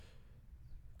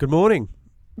Good morning.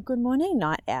 Good morning,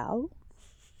 night owl.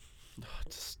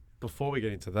 Just before we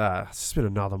get into that, it's just been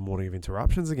another morning of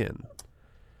interruptions again.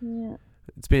 Yeah.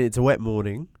 It's a wet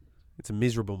morning. It's a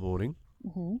miserable morning.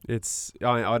 Mm-hmm.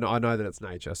 I know that it's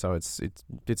nature, so it's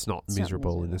not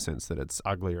miserable in the sense that it's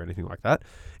ugly or anything like that.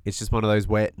 It's just one of those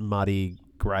wet, muddy,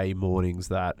 grey mornings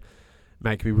that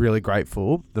make me really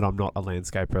grateful that I'm not a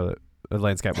landscape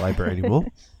labourer anymore.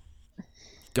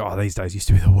 God, these days used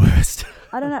to be the worst.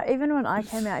 I don't know. Even when I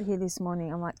came out here this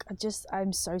morning, I'm like,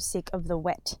 I'm so sick of the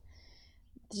wet.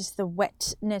 Just the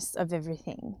wetness of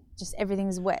everything. Just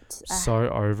everything's wet. So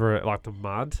over it, like the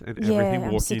mud and Yeah, everything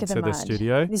I'm walking sick of the into the mud.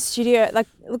 studio. The studio, like,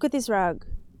 look at this rug.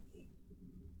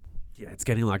 Yeah, it's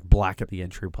getting like black at the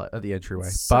entryway.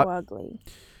 It's so But ugly.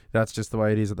 that's just the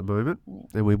way it is at the moment. Yeah.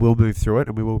 And we will move through it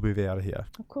and we will move out of here.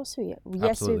 Of course we will. Yes,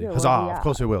 Absolutely. we will. Huzzah, of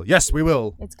course we will. Yes, we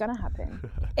will. It's going to happen.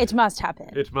 It must happen.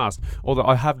 It must. Although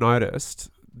I have noticed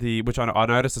which I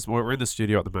noticed this morning, we're in the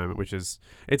studio at the moment, which is,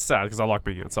 it's sad because I like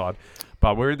being outside.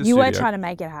 But we're in the You studio. were trying to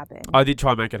make it happen. I did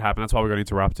try and make it happen. That's why we got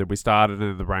interrupted. We started and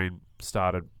then the rain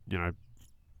started,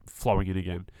 flowing in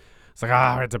again. It's like,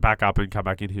 I had to back up and come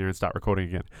back in here and start recording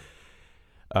again.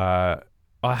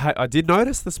 I did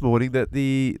notice this morning that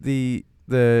the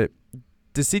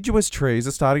deciduous trees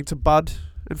are starting to bud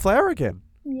and flower again.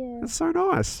 Yeah. It's so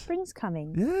nice. Spring's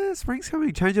coming. Yeah, spring's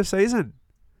coming. Change of season.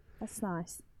 That's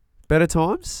nice. Better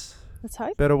times. Let's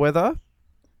hope. Better weather.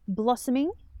 Blossoming.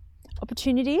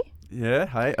 Opportunity. Yeah.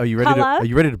 Hey, are you ready Colour. are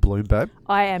you ready to bloom, babe?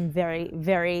 I am very,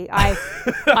 very. I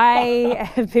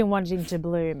have been wanting to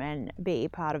bloom and be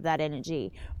part of that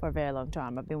energy for a very long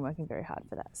time. I've been working very hard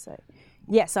for that. So,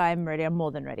 yes, I am ready. I'm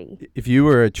more than ready. If you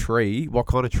were a tree, what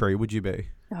kind of tree would you be?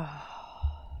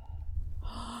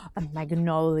 A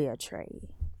magnolia tree.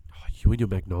 Oh, you and your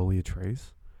magnolia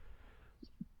trees.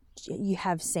 You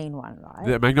have seen one, right?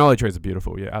 The magnolia trees are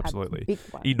beautiful. Yeah, absolutely. A big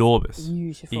one. Enormous.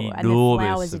 Beautiful. Enormous. And the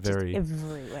flowers are very, just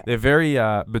everywhere. They're very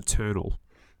maternal.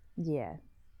 Yeah.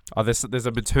 There's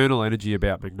a maternal energy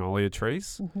about magnolia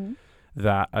trees Mm-hmm.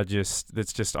 that are just,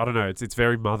 I don't know, it's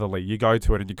very motherly. You go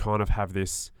to it and you kind of have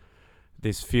this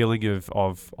feeling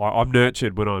of I'm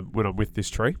nurtured when I'm with this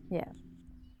tree. Yeah.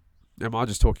 Am I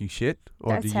just talking shit?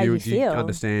 Or That's do how you you feel.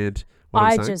 understand what I'm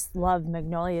I saying? just love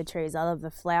magnolia trees. I love the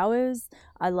flowers.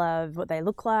 I love what they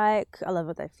look like. I love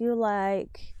what they feel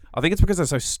like. I think it's because they're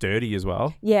so sturdy as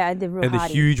well. Yeah, they're real And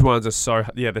hardy. the huge ones are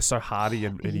they're so hardy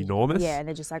and enormous. Yeah, and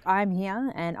they're just like, I'm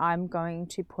here and I'm going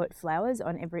to put flowers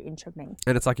on every inch of me.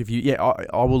 And it's like,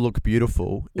 I will look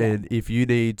beautiful. Yeah. And if you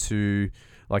need to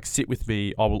like sit with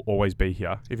me, I will always be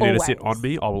here. If you need to sit Always. on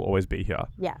me, I will always be here.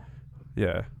 Yeah,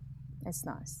 Yeah. it's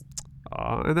nice.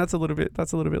 And that's a little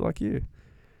bit like you.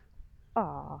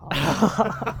 Oh,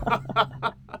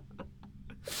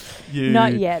 You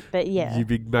not yet, but yeah. You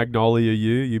big magnolia,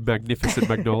 you magnificent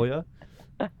magnolia.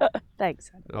 Thanks.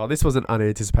 Oh, this was an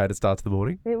unanticipated start to the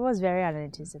morning. It was very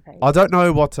unanticipated. I don't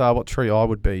know what tree I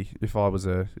would be if I was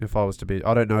to be.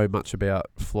 I don't know much about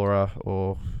flora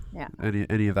or Yeah.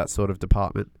 any of that sort of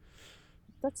department.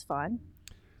 That's fine.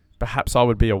 Perhaps I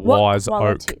would be a What wise oak.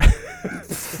 quality?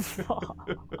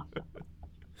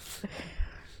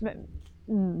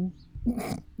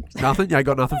 Nothing? You ain't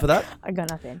got nothing for that? I got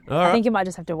nothing. All I right. think you might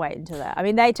just have to wait until that. I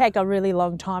mean, they take a really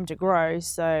long time to grow,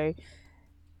 so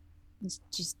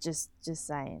just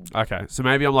saying. Okay, so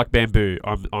maybe I'm like bamboo.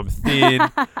 I'm thin,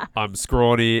 I'm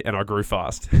scrawny, and I grew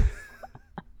fast.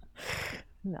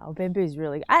 No, bamboo's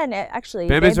really, and actually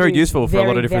Bamboo's very useful for a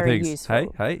lot of different very things.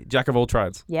 useful. Hey, jack of all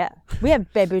trades. Yeah, we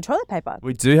have bamboo toilet paper.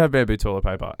 We do have bamboo toilet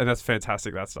paper, and that's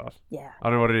fantastic. That stuff. Yeah, I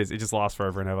don't know what it is. It just lasts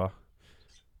forever and ever.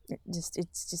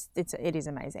 it is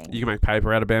amazing. You can make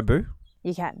paper out of bamboo.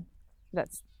 You can.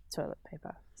 That's toilet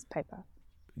paper. It's paper.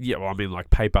 Yeah, well, I mean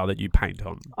like paper that you paint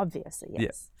on. Obviously, Yeah.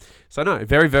 yes. So no,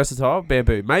 very versatile.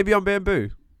 Bamboo. Maybe I'm bamboo.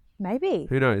 Maybe.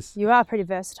 Who knows? You are pretty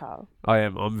versatile. I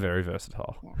am. I'm very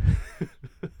versatile.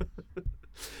 Yeah.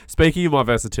 Speaking of my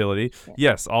versatility, Yeah.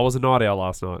 yes, I was a night owl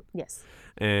last night, Yes.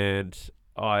 and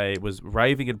I was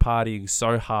raving and partying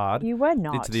so hard You were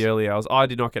not. into the early hours. I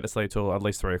did not get to sleep till at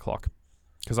least 3 o'clock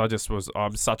because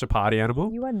I'm such a party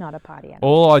animal. You are not a party animal.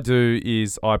 All I do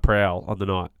is I prowl on the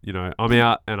night. I'm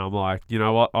out and I'm like, you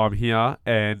know what? I'm here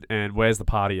and where's the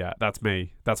party at? That's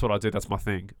me. That's what I do. That's my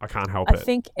thing. I can't help I it.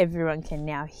 think everyone can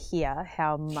now hear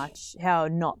how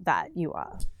not that you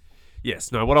are.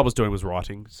 Yes. No, what I was doing was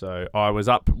writing. So I was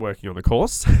up working on the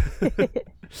course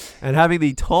and having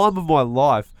the time of my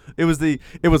life. It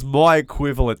was my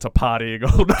equivalent to partying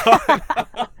all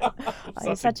night.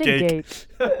 You're such a geek.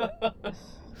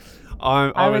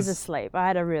 I was asleep. I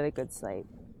had a really good sleep.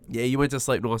 Yeah, you went to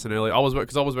sleep nice and early.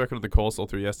 Because I was working on the course all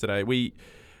through yesterday. We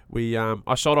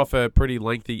I shot off a pretty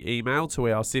lengthy email to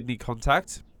our Sydney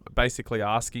contact, basically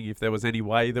asking if there was any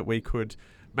way that we could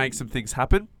make some things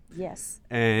happen. Yes.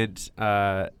 And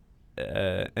then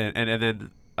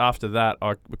after that,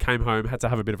 I came home, had to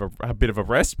have a bit of a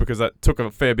rest because that took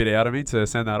a fair bit out of me to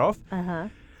send that off. Uh-huh.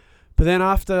 But then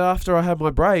after I had my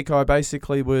break, I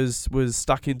basically was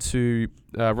stuck into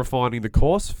refining the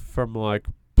course from like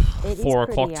 4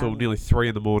 o'clock till nearly 3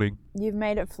 in the morning. You've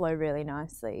made it flow really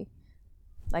nicely.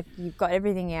 Like you've got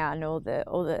everything out and all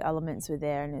the elements were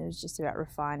there, and it was just about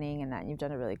refining and that. And you've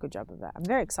done a really good job of that. I'm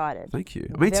very excited. Thank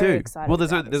you. Me too. Well,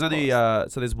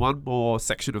 there's one more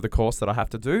section of the course that I have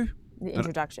to do. The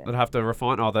introduction. That I have to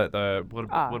refine. The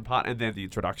one part, and then the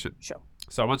introduction. Sure.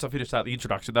 So once I finish that, the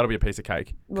introduction, that'll be a piece of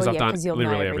cake because Well, I've done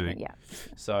literally everything. Yeah.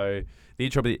 So the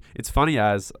intro, it's funny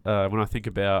as when I think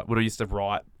about when I used to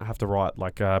write, I have to write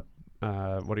like what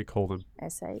do you call them?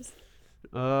 Essays.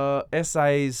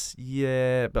 Essays,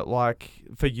 yeah, but like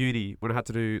for uni when I had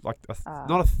to do like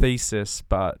not a thesis,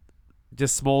 but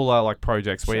just smaller like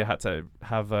projects where you had to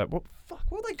have what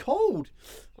are they called?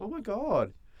 Oh my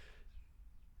god.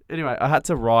 Anyway, I had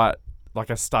to write like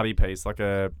a study piece, like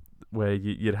where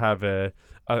you'd have a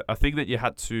thing that you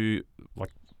had to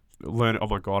like learn. Oh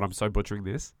my god, I'm so butchering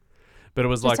this. But it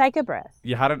was just take a breath.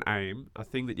 You had an aim, a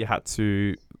thing that you had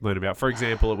to learn about. For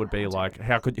example, it would be like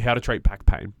how to treat back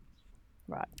pain.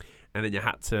 Right. And then you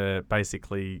had to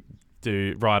basically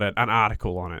write an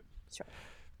article on it. Sure.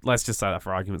 Let's just say that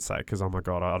for argument's sake, because oh my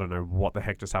god, I don't know what the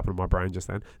heck just happened to my brain just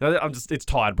then. It's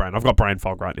tired brain. I've got brain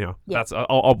fog right now. Yep.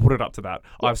 I'll put it up to that.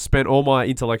 Yep. I've spent all my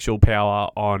intellectual power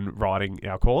on writing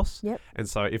our course. Yep. And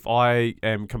so if I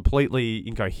am completely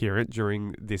incoherent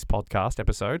during this podcast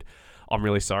episode, I'm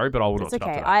really sorry, but I will not. It's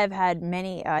okay. I have had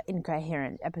many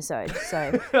incoherent episodes,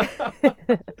 so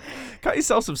cut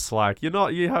yourself some slack.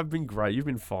 You have been great. You've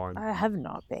been fine. I have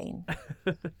not been.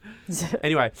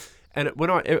 Anyway, and when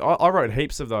I wrote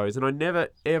heaps of those, and I never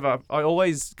ever. I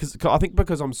always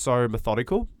because I'm so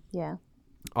methodical. Yeah.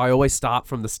 I always start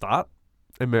from the start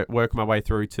and work my way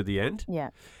through to the end.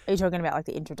 Yeah. Are you talking about like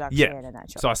the introduction and that?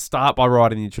 So I start by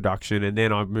writing the introduction, and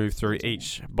then I move through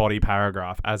each body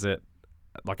paragraph as I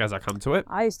come to it.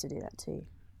 I used to do that too.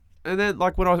 And then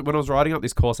like when I was writing up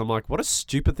this course, I'm like, what a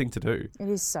stupid thing to do. It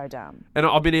is so dumb. And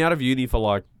I've been out of uni for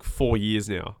like 4 years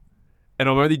now. And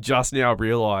I'm only just now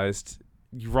realised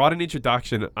you write an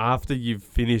introduction after you've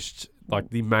finished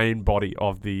like the main body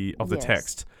of the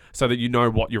text so that you know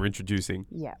what you're introducing.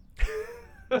 Yeah.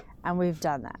 And we've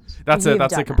done that. That's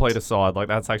a complete aside. Like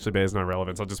that's actually bears no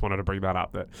relevance. I just wanted to bring that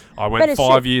up. That I went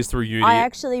 5 years through uni. I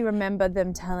actually remember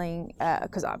them telling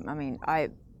because I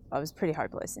was pretty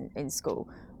hopeless in school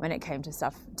when it came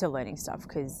to learning stuff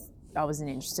because I wasn't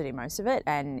interested in most of it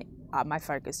and my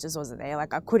focus just wasn't there.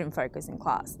 Like I couldn't focus in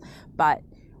class. But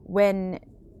when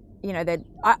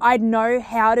I know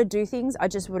how to do things, I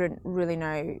just wouldn't really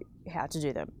know how to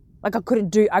do them. Like I couldn't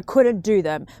do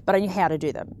them, but I knew how to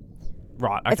do them.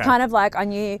 Right. Okay. It's kind of like I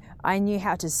knew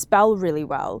how to spell really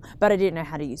well, but I didn't know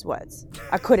how to use words.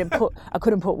 I couldn't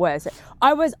put words.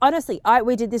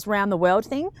 We did this round the world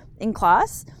thing in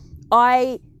class.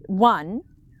 I won.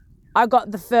 I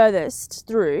got the furthest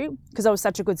through because I was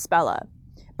such a good speller.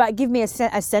 But give me a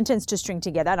sentence to string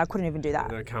together, and I couldn't even do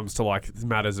that. When it comes to like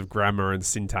matters of grammar and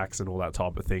syntax and all that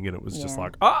type of thing, and it was just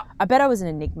like, I bet I was an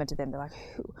enigma to them. They're like,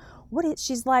 what is?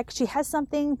 She's like, she has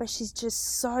something, but she's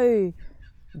just so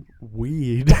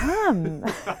weird. Dumb.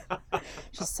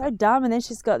 She's so dumb, and then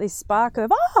she's got this spark of,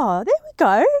 there we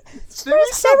go.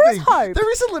 There is hope.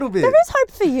 There is a little bit. There is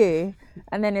hope for you.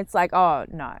 And then it's like, oh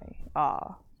no,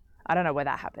 I don't know where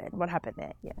that happened. What happened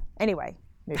there? Yeah. Anyway,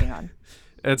 moving on.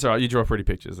 It's all right. You draw pretty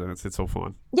pictures, and it's all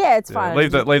fine. Yeah, it's fine.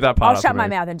 Leave that part. I'll shut my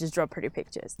mouth and just draw pretty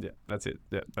pictures. Yeah, that's it.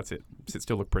 Yeah, that's it. Sit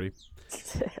still, look pretty.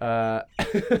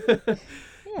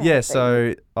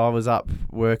 So I was up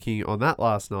working on that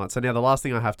last night. So now the last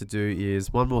thing I have to do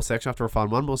is one more section. I have to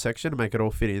refine one more section to make it all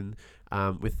fit in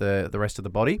with the rest of the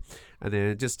body. And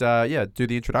then just, do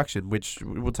the introduction, which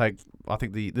will take, I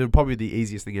think, it'll probably be the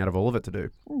easiest thing out of all of it to do.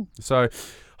 So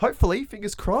hopefully,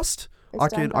 fingers crossed, I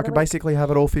can basically have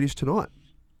it all finished tonight.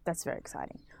 That's very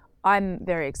exciting. I'm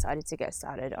very excited to get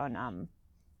started on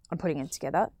putting it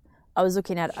together. I was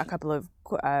looking at a couple of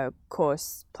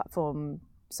course platform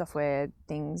software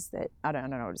things that I don't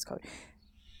know what it's called.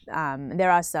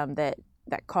 There are some that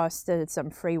cost. There's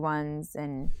some free ones.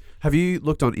 And have you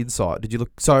looked on Insight? Did you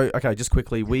look? So okay, just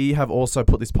quickly, we have also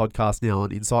put this podcast now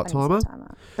on Insight Timer.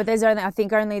 But there's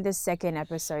only the second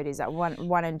episode is that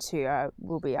one and two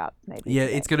will be up maybe. Yeah,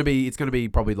 it's gonna be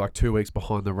probably like 2 weeks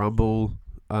behind the Rumble.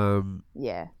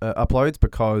 Yeah. Uploads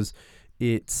because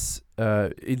it's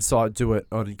Insight do it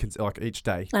on like each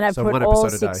day. And I so put one all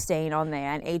episode a day. 16 on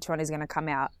there, and each one is going to come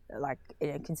out like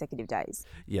in consecutive days.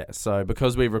 Yeah, so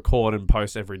because we record and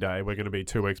post every day, we're going to be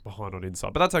 2 weeks behind on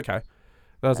Insight, but that's okay.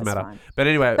 That doesn't That's matter. fine. But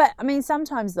anyway, But I mean,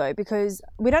 sometimes though, because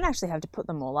we don't actually have to put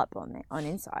them all up on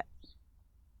Insight.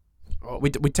 we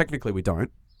technically we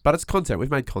don't. But it's content. We've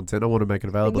made content. I want to make it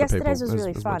available to people. Yesterday's was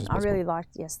really as fun. much as I really possible.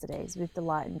 liked yesterday's with the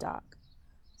light and dark.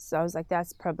 So I was like,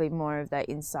 that's probably more of that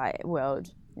Insight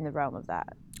world in the realm of that.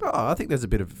 Oh, I think there's a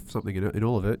bit of something in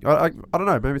all of it. I don't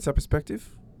know. Maybe it's our perspective.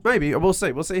 Maybe we'll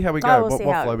see. We'll see how we go. We'll see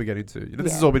what how flow it- we get into. This yeah.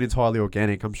 has all been entirely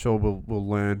organic. I'm sure we'll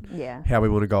learn Yeah. how we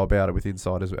want to go about it with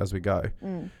Insight as we go.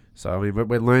 Mm, So I mean,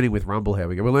 we're learning with Rumble how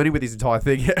we go. We're learning with this entire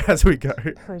thing as we go.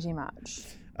 pretty much.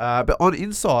 But on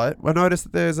Insight, I noticed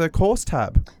that there's a course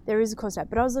tab. There is a course tab,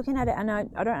 but I was looking at it and I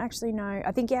don't actually know.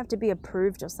 I think you have to be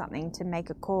approved or something to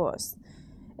make a course.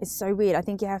 It's so weird. I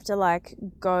think you have to like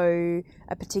go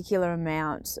a particular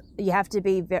amount. You have to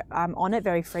be on it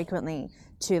very frequently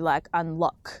to like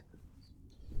unlock.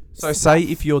 So say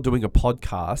if you're doing a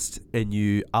podcast and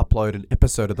you upload an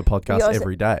episode of the podcast also-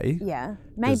 every day. Yeah,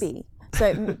 maybe.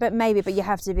 So, but you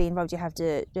have to be involved. You have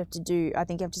to do. I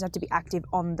think you just have to be active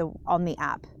on the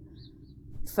app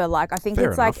for like. I think Fair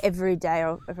it's enough. like every day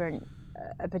or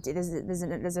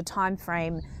there's a time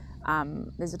frame.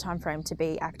 There's a time frame to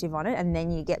be active on it, and then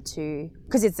you get to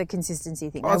because it's a consistency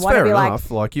thing. Oh, it's wanna fair be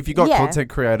enough. Like if you've got Yeah. content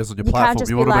creators on your You can't platform, just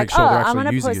you be want to like, make sure they're I'm actually going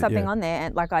to using put it. something Yeah. on there,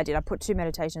 and like I did, I put 2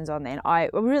 meditations on there, and I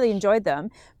really enjoyed them,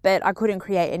 but I couldn't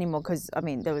create anymore because I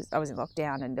mean I was in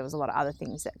lockdown, and there was a lot of other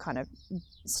things that kind of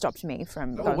stopped me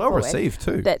from Oh, going well forward. received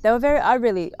too. But they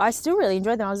were I still really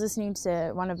enjoyed them. I was listening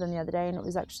to one of them the other day, and it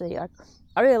was actually like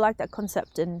I really liked that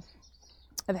concept and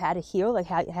of how to heal, like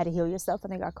how to heal yourself. I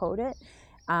think I called it.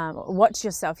 Watch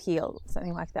yourself heal,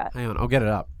 something like that. Hang on, I'll get it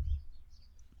up.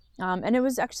 And it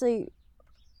was actually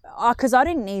because I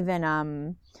didn't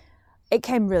even it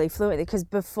came really fluently because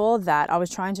before that I was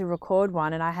trying to record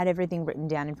one and I had everything written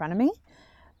down in front of me,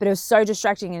 but it was so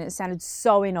distracting and it sounded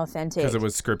so inauthentic Because it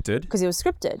was scripted. because it was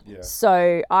scripted. Yeah.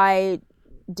 So I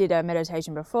did a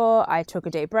meditation before. I took a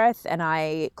deep breath and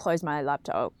I closed my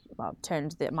laptop,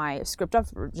 turned my script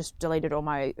off, just deleted all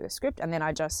my script, and then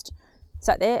I just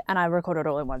sat there and I recorded it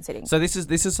all in one sitting. So this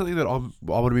is something that I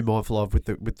want to be mindful of with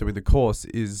doing the course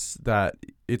is that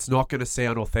it's not going to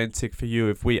sound authentic for you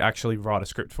if we actually write a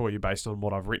script for you based on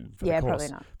what I've written for the course. Probably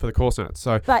not. For the course notes.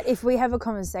 So But if we have a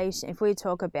conversation, if we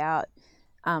talk about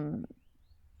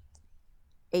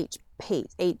each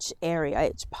piece, each area,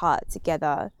 each part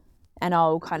together, and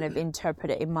I'll kind of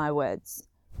interpret it in my words.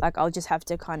 Like I'll just have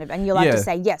to kind of, and you'll have Yeah. to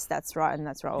say, yes, that's right, and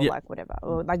that's right, or Yeah. like whatever.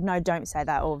 Or like, no, don't say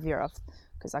that, or veer off,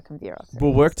 because I can veer off.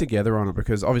 we'll work together on it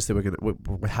because obviously we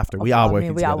have to. We are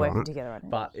working together on it. together on it.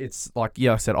 But it's like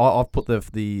I said, I've put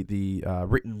the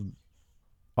written.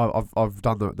 I've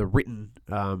done the written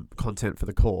content for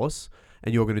the course,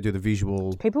 and you're going to do the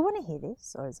visual. People want to hear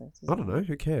this, or is it? I don't know.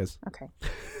 Who cares? Okay.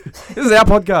 This is our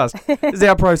podcast. This is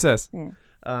our process.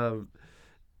 Yeah.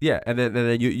 Yeah, and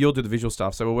then you'll do the visual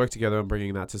stuff. So we'll work together on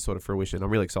bringing that to sort of fruition. I'm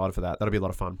really excited for that. That'll be a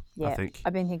lot of fun. Yeah. I think.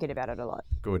 I've been thinking about it a lot.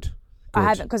 Good. I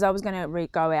haven't, because I was going to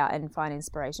go out and find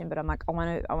inspiration, but I'm like, I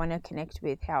want to connect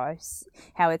with how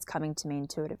it's coming to me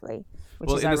intuitively. Which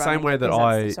Well, is in the same ironic way that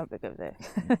because that's the topic of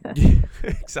the Yeah,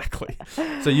 exactly.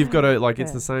 So you've got to like it's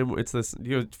Yeah. the same. It's this.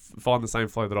 You find the same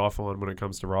flow that I find when it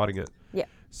comes to writing it. Yeah.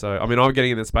 So I mean, I'm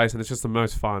getting in that space, and it's just the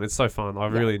most fun. It's so fun.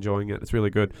 I'm really enjoying it. It's really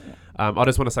good. I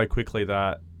just want to say quickly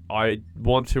that I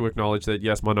want to acknowledge that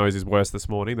yes, my nose is worse this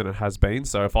morning than it has been.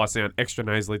 So if I sound extra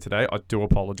nasally today, I do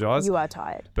apologise. You are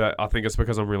tired. But I think it's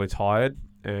because I'm really tired,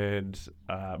 and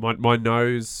my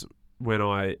nose when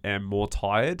I am more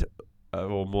tired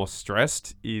or more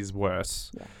stressed is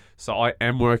worse. Yeah. So I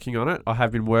am working on it. I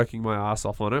have been working my ass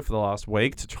off on it for the last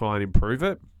week to try and improve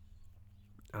it.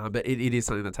 But it is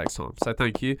something that takes time. So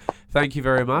thank you. Thank you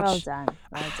very much. Well done.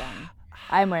 Well done.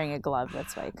 I'm wearing a glove.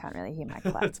 That's why you can't really hear my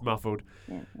clap. It's muffled.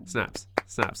 Yeah. Snaps.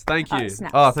 Thank you.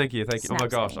 Snaps. Oh, thank you. Oh my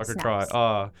Snaps, gosh, I honey, could snaps.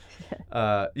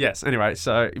 cry. Yes. Anyway,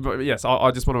 so but yes,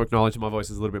 I just want to acknowledge my voice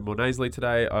is a little bit more nasally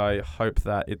today. I hope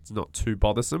that it's not too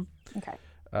bothersome. Okay.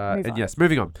 And on. yes,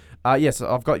 moving on. Yes,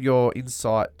 I've got your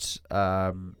Insight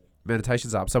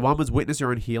meditations up. So one was Witness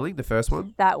Your Own Healing, the first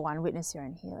one. That one, Witness Your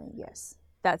Own Healing. Yes,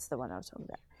 that's the one I was talking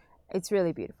about. It's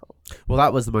really beautiful. Well,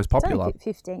 that was the most It's popular. only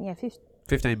 15 minutes.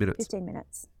 15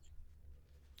 minutes.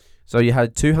 So you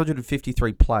had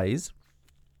 253 plays,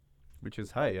 which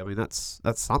is hey, I mean that's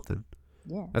something.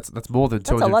 Yeah. That's more than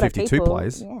That's a lot of 252 people.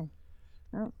 plays.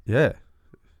 Yeah.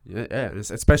 Yeah,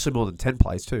 especially more than 10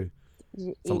 plays too.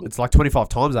 It's like 25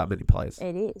 times that many players.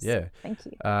 It is. Yeah. Thank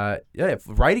you.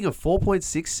 Rating of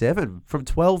 4.67 from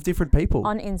 12 different people.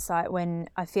 On Insight, when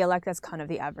I feel like that's kind of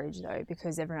the average though,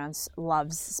 because everyone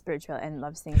loves spirituality and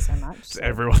loves things so much. So.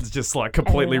 Everyone's just like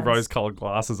completely rose-colored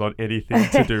glasses on anything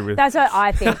to do with... That's what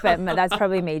I think, but that's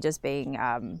probably me just being,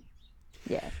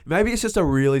 Maybe it's just a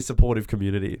really supportive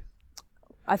community.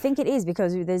 I think it is,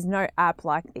 because there's no app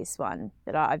like this one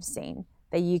that I've seen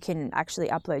that you can actually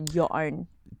upload your own.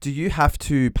 Do you have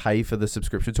to pay for the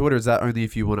subscription to it, or is that only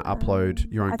if you want to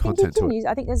upload your own content to it?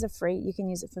 I think there's you can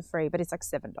use it for free, but it's like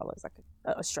 $7, like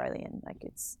Australian. Like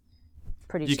it's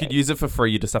pretty cheap. You can use it for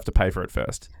free, you just have to pay for it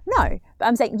first. No, but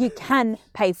I'm saying you can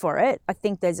pay for it. I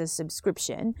think there's a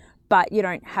subscription, but you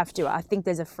don't have to. I think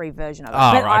there's a free version of it.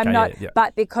 Oh, but right, I'm not. Yeah.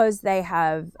 But because they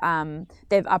have,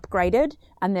 they've upgraded,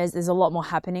 and there's a lot more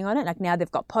happening on it. Like now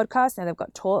they've got podcasts, now they've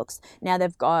got talks, now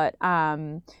they've got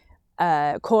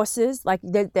courses. Like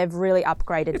they've really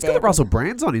upgraded. It's got Russell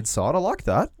Brand's on Inside. I like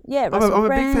that. Yeah, I'm a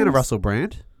big fan of Russell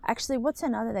Brand. Actually, what's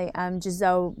another day?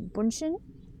 Giselle Bundchen,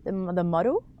 the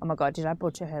model. Oh my God, did I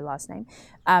butcher her last name?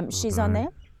 She's on there.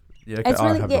 Yeah, okay.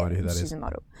 I have no idea who that is. She's a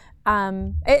model.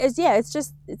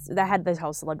 They had this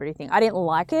whole celebrity thing. I didn't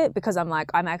like it because I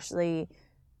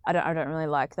don't really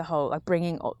like the whole like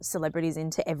bringing celebrities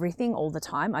into everything all the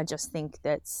time. I just think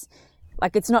that's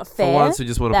like it's not fair. For once, we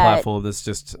just want a platform that's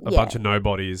just a bunch of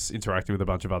nobodies interacting with a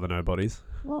bunch of other nobodies.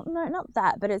 Well, no, not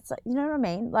that, but it's like, you know what I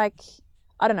mean? Like,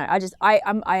 I don't know.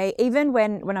 I even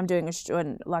when I'm doing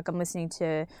like I'm listening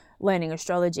to learning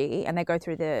astrology and they go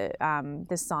through the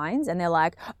signs and they're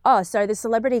like, oh, so the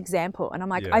celebrity example, and I'm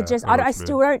like,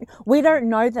 we don't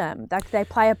know them. Like they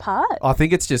play a part. I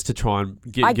think it's just to try and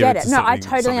I get it. No, I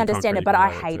totally concrete understand it, but I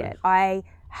hate it. I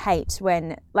hate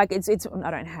when like it's.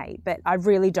 I don't hate, but I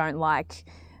really don't like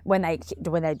when they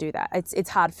do that. It's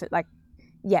hard for like,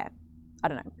 yeah. I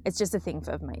don't know. It's just a thing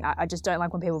for me. I just don't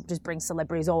like when people just bring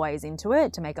celebrities always into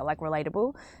it to make it like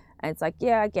relatable. And it's like,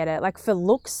 yeah, I get it. Like for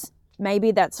looks, maybe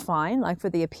that's fine. Like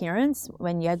for the appearance,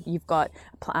 when you've got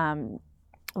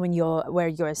where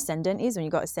your ascendant is, when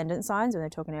you've got ascendant signs, when they're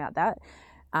talking about that,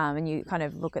 and you kind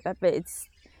of look at that. But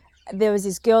there was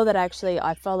this girl that actually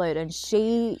I followed, and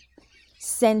she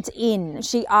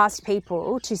asked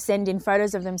people to send in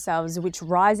photos of themselves, which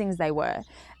risings they were.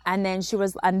 And then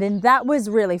that was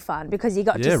really fun because you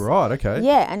got to... Yeah, right, okay.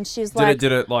 Yeah, and she's like...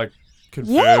 Did it like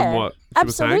confirm what she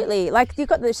absolutely. was saying? Like you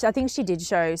got I think she did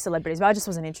show celebrities, but I just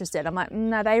wasn't interested. I'm like,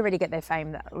 no, they already get their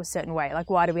fame a certain way.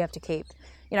 Like, why do we have to keep...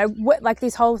 like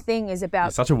this whole thing is about...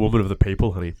 You're such a woman of the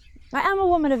people, honey. I am a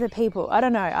woman of the people. I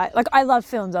don't know. I love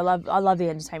films. I love the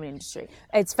entertainment industry.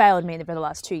 It's failed me for the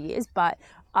last 2 years, but...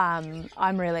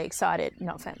 I'm really excited.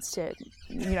 No offense to,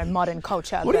 modern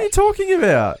culture. What are you talking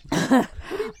about?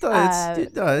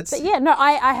 But yeah, no,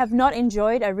 I have not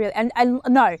enjoyed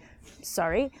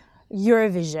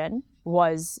Eurovision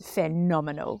was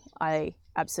phenomenal. I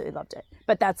absolutely loved it.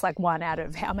 But that's like one out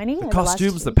of how many? The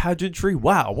costumes, the pageantry.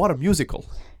 Wow, what a musical.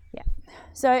 Yeah.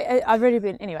 So I've already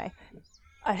been, anyway.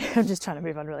 I'm just trying to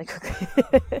move on really quickly.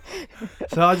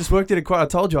 So I just worked in a quote. I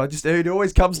told you, it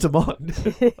always comes to mind.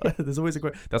 There's always a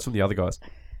quote. That's from the other guys.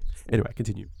 Anyway,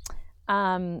 continue.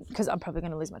 Because I'm probably going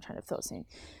to lose my train of thought soon.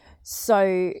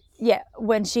 So, yeah,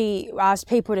 when she asked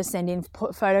people to send in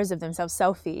photos of themselves,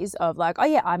 selfies of like, oh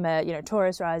yeah, I'm a,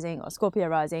 Taurus rising or Scorpio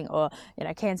rising or,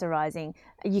 Cancer rising,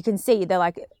 you can see they're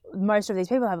like, most of these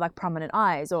people have like prominent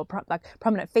eyes or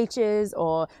prominent features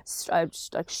or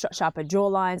sharper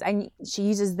jawlines, and she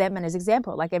uses them as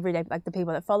example, like every day, like the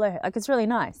people that follow her. Like it's really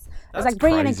nice. It's like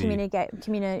bringing a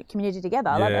community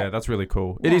together. I love it. That's really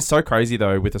cool. Yeah. It is so crazy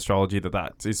though with astrology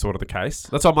that is sort of the case.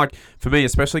 That's why I'm like, for me,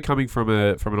 especially coming from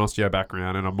an osteo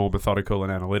background and I'm more methodical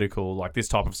and analytical, like this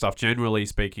type of stuff, generally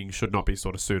speaking, should not be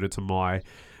sort of suited to my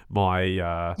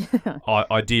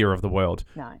idea of the world.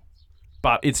 No.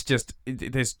 But it's just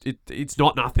it's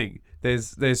not nothing.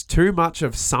 There's too much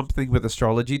of something with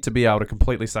astrology to be able to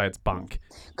completely say it's bunk.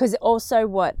 Because also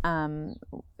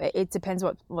it depends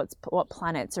what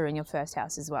planets are in your first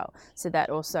house as well. So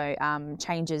that also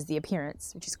changes the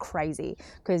appearance, which is crazy.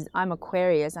 Because I'm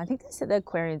Aquarius, and I think they said the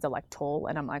Aquarians are like tall,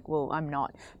 and I'm like, well, I'm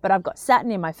not. But I've got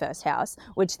Saturn in my first house,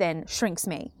 which then shrinks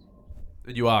me.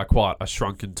 And you are quite a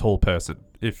shrunken, tall person,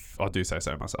 if I do say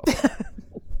so myself.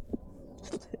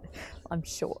 I'm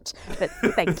short, but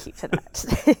thank you for that.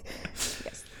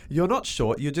 Yes. You're not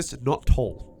short, you're just not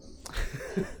tall.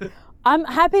 I'm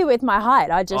happy with my height.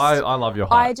 I love your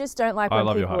height. I just don't like when people... I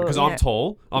love your height. Because I'm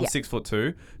tall. I'm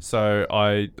 6'2", so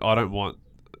I don't want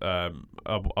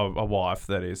a wife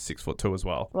that is 6'2" as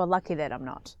well. Well, lucky that I'm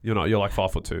not. You're not. You're like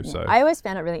 5'2", so... I always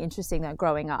found it really interesting that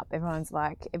growing up, everyone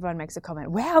makes a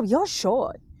comment, wow, you're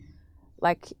short.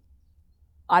 like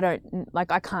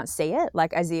I can't see it,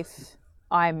 like as if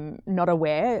I'm not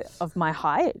aware of my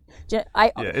height. Yeah,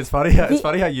 it's funny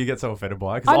how you get so offended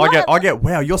by it, because I get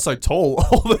wow, you're so tall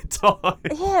all the time.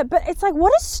 Yeah, but it's like,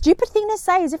 what a stupid thing to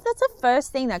say, as if that's the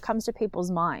first thing that comes to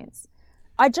people's minds.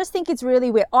 I just think it's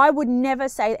really weird. I would never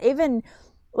say, even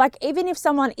if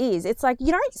someone is, it's like,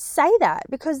 you don't say that,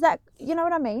 because that, you know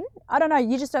what I mean? I don't know.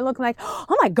 You just don't look like,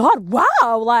 oh my God,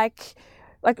 wow, like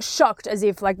shocked, as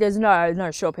if like there's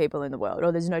no short people in the world,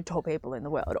 or there's no tall people in the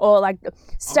world, or like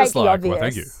state the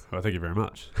obvious. Well, thank you very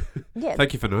much. Yeah.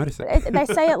 Thank you for noticing. They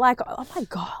say it like, oh my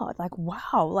God, like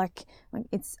wow, like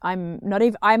I'm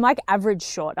like average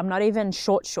short. I'm not even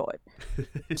short. Do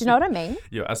you know what I mean?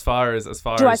 Yeah, as far as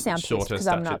shorter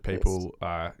statured people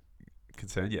are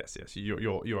concerned, yes.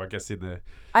 You're I guess in the.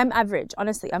 I'm average.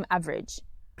 Honestly, I'm average.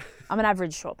 I'm an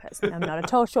average short person. I'm not a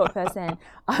tall short person.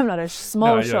 I'm not a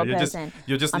small short person.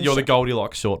 You're the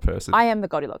Goldilocks short person. I am the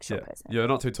Goldilocks short person. You're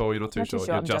not too tall. You're not too short.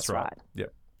 You're just right. Yeah.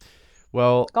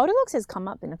 Well, Goldilocks has come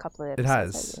up in a couple of episodes. It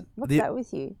has. What's that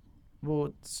with you?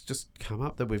 Well, it's just come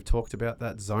up that we've talked about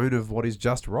that zone of what is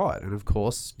just right, and of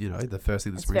course, the first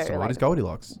thing that springs to mind is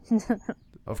Goldilocks.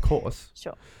 Of course.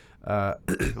 Sure.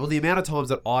 Well, the amount of times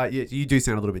that you do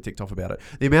sound a little bit ticked off about it.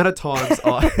 The amount of times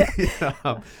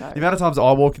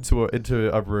I walk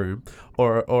into a room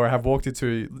or have walked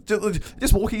into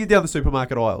just walking down the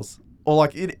supermarket aisles, or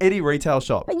like in any retail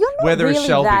shop, but you're not where there is really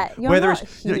shelving, that. where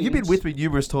it's you've been with me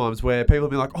numerous times where people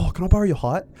have been like, oh, can I borrow your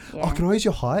height? Yeah. Oh, can I use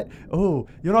your height? Oh,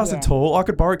 you're nice and tall.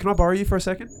 Can I borrow you for a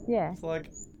second? Yeah. It's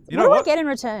like, what do I get in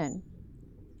return?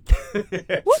 What do I get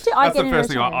in return? That's the first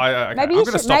thing. Okay, maybe I'm going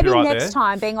to stop you right there. Next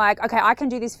time being like, okay, I can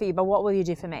do this for you, but what will you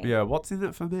do for me? Yeah, what's in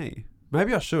it for me?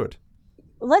 Maybe I should.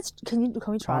 Can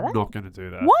we try that? I'm not going to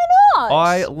do that. Why not?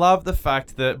 I love the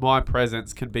fact that my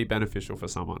presence can be beneficial for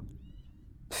someone.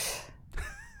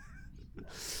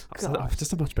 I'm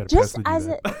just a much better person than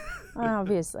you.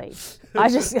 Obviously.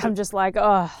 I'm just like,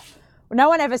 oh. No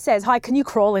one ever says, hi, can you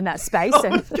crawl in that space?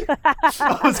 And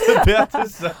I was about to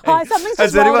say. Hi, something's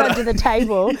just rolled under the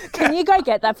table. Can you go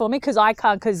get that for me? Because I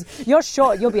can't, because you're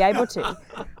short, you'll be able to.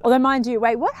 Although mind you,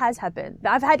 wait, what has happened?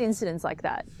 I've had incidents like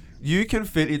that. You can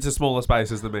fit into smaller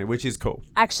spaces than me, which is cool.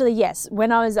 Actually, yes.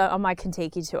 When I was on my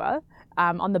Kentucky tour,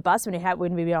 on the bus,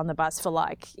 when we were on the bus for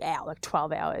like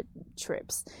 12-hour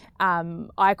trips,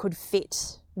 I could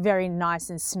fit very nice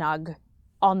and snug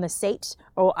on the seat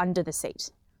or under the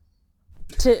seat.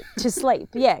 To sleep,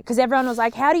 yeah, because everyone was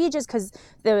like, how do you because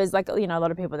there was like, a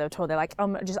lot of people that were told, they're like,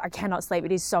 I cannot sleep,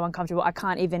 it is so uncomfortable, I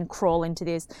can't even crawl into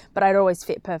this, but I'd always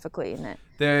fit perfectly in it.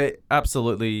 There's pros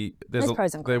and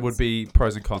cons. There would be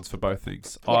pros and cons for both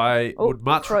things. Yeah. I would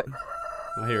much... here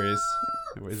he is.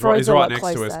 He's right next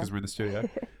to us because we're in the studio.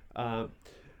 I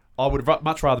would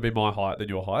much rather be my height than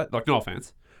your height, like no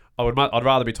offense. I'd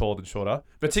rather be taller than shorter,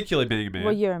 particularly being a man.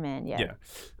 Well, you're a man, yeah.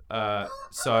 Yeah.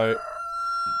 So...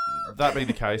 That being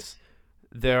the case,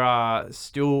 there are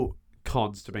still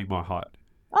cons to being my height.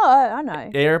 Oh, I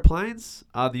know. Airplanes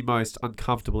are the most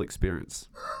uncomfortable experience.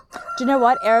 Do you know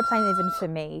what? Airplane, even for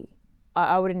me,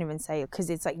 I wouldn't even say it, because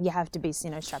it's like you have to be,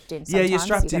 strapped in. Sometimes yeah, you're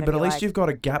strapped in, but at least you've got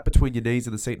a gap between your knees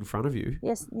and the seat in front of you.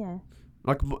 Yes, yeah.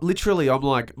 Like literally, I'm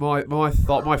like my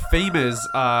femurs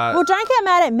are. Well, don't get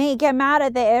mad at me. Get mad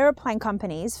at the airplane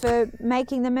companies for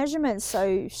making the measurements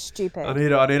so stupid.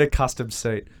 I need a custom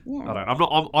seat. Yeah.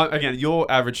 I'm again. You're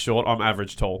average short. I'm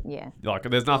average tall. Yeah. Like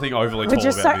there's nothing overly tall about me. We're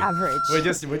just so average.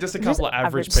 We're just a couple of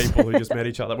average people who just met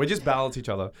each other. We just balance each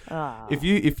other. Oh. If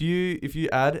you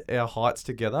add our heights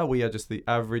together, we are just the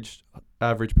average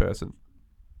person.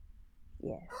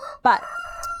 Yeah. But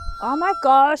oh my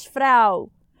gosh,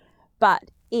 Frau.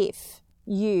 But if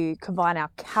you combine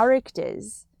our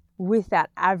characters with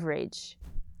that average,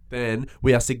 then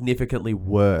we are significantly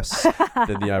worse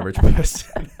than the average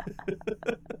person.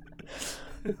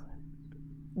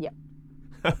 Yep.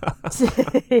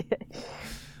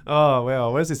 Oh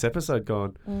wow, where's this episode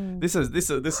gone? This is.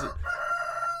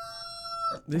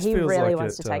 He really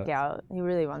wants to take out. He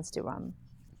really wants to.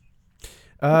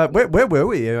 Where were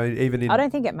we? Even in? I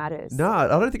don't think it matters. No, I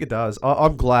don't think it does.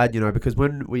 I'm glad, because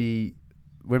when we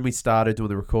started doing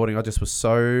the recording, I just was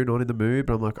so not in the mood.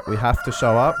 But I'm like, we have to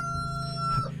show up.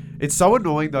 It's so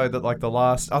annoying though that like the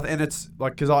last, and it's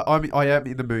like because I am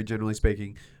in the mood generally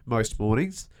speaking most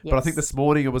mornings. Yes. But I think this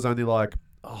morning it was only like,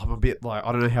 I'm a bit like,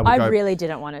 I don't know how we go. I really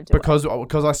didn't want to do because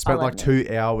I spent like 2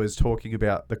 hours talking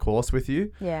about the course with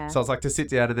you. Yeah. So I was like to sit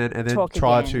down and then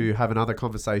try to have another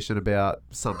conversation about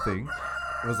something.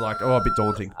 It was like, a bit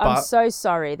daunting. I'm so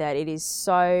sorry that it is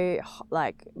so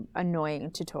like annoying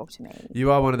to talk to me.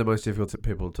 You are one of the most difficult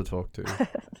people to talk to.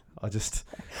 I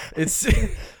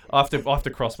I have to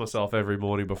cross myself every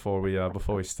morning before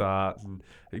we start and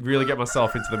really get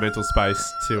myself into the mental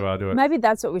space to do it. Maybe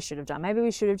that's what we should have done. Maybe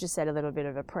we should have just said a little bit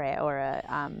of a prayer or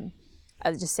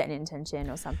just set an intention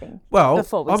or something. Well,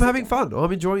 before we I'm sit having down. fun.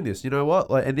 I'm enjoying this. You know what?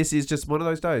 Like, and this is just one of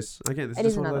those days. Again, this It is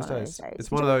is just one of another those days.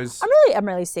 It's Which one of those. I'm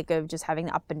really sick of just having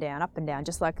the up and down,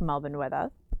 just like Melbourne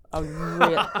weather.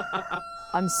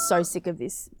 I'm so sick of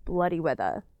this bloody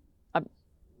weather.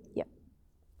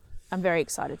 I'm very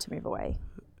excited to move away.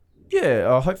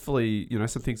 Yeah, hopefully,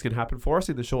 some things can happen for us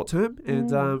in the short term, and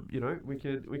we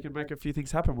can make a few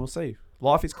things happen. We'll see.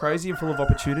 Life is crazy and full of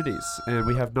opportunities, and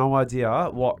we have no idea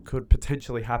what could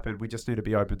potentially happen. We just need to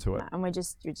be open to it. And we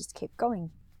just keep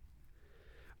going.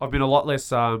 I've been a lot less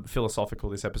philosophical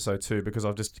this episode too, because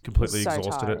I've just completely So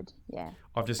exhausted tired. it. Yeah.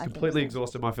 I've just I think completely so.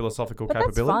 exhausted my philosophical But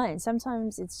capability. that's fine.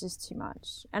 Sometimes it's just too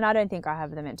much, and I don't think I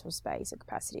have the mental space or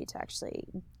capacity to actually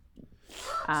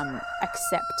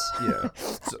accept. Yeah.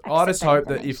 So I just that hope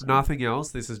that if information. nothing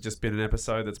else, this has just been an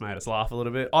episode that's made us laugh a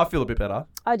little bit. I feel a bit better.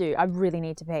 I do. I really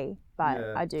need to pee, but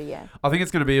Yeah. I do. Yeah. I think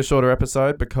it's going to be a shorter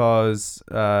episode because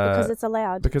It's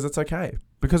allowed. because it's okay.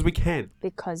 Because we can.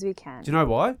 Because we can. Do you know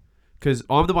why? Because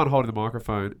I'm the one holding the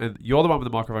microphone and you're the one with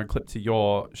the microphone clipped to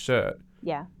your shirt.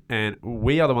 Yeah. And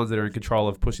we are the ones that are in control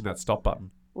of pushing that stop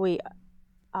button. We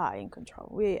are in control.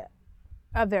 We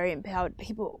are very empowered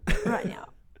people right now.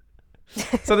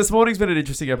 So this morning's been an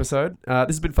interesting episode. This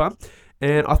has been fun.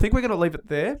 And I think we're going to leave it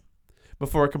there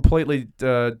before it completely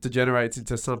degenerates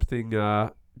into something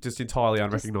just entirely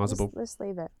unrecognisable. Let's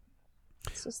leave it.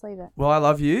 Let's just leave it. Well, I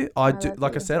love you. I do. love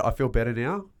Like I you. said, I feel better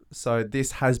now. So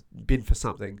this has been for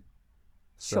something.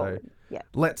 Sure. So Yeah.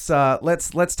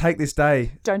 let's take this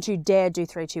day. Don't you dare do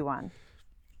 3, 2, 1.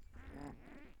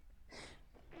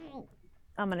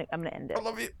 I'm gonna end it. I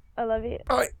love you. I love you.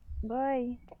 Bye.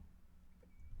 Bye.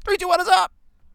 3, 2, 1 is up.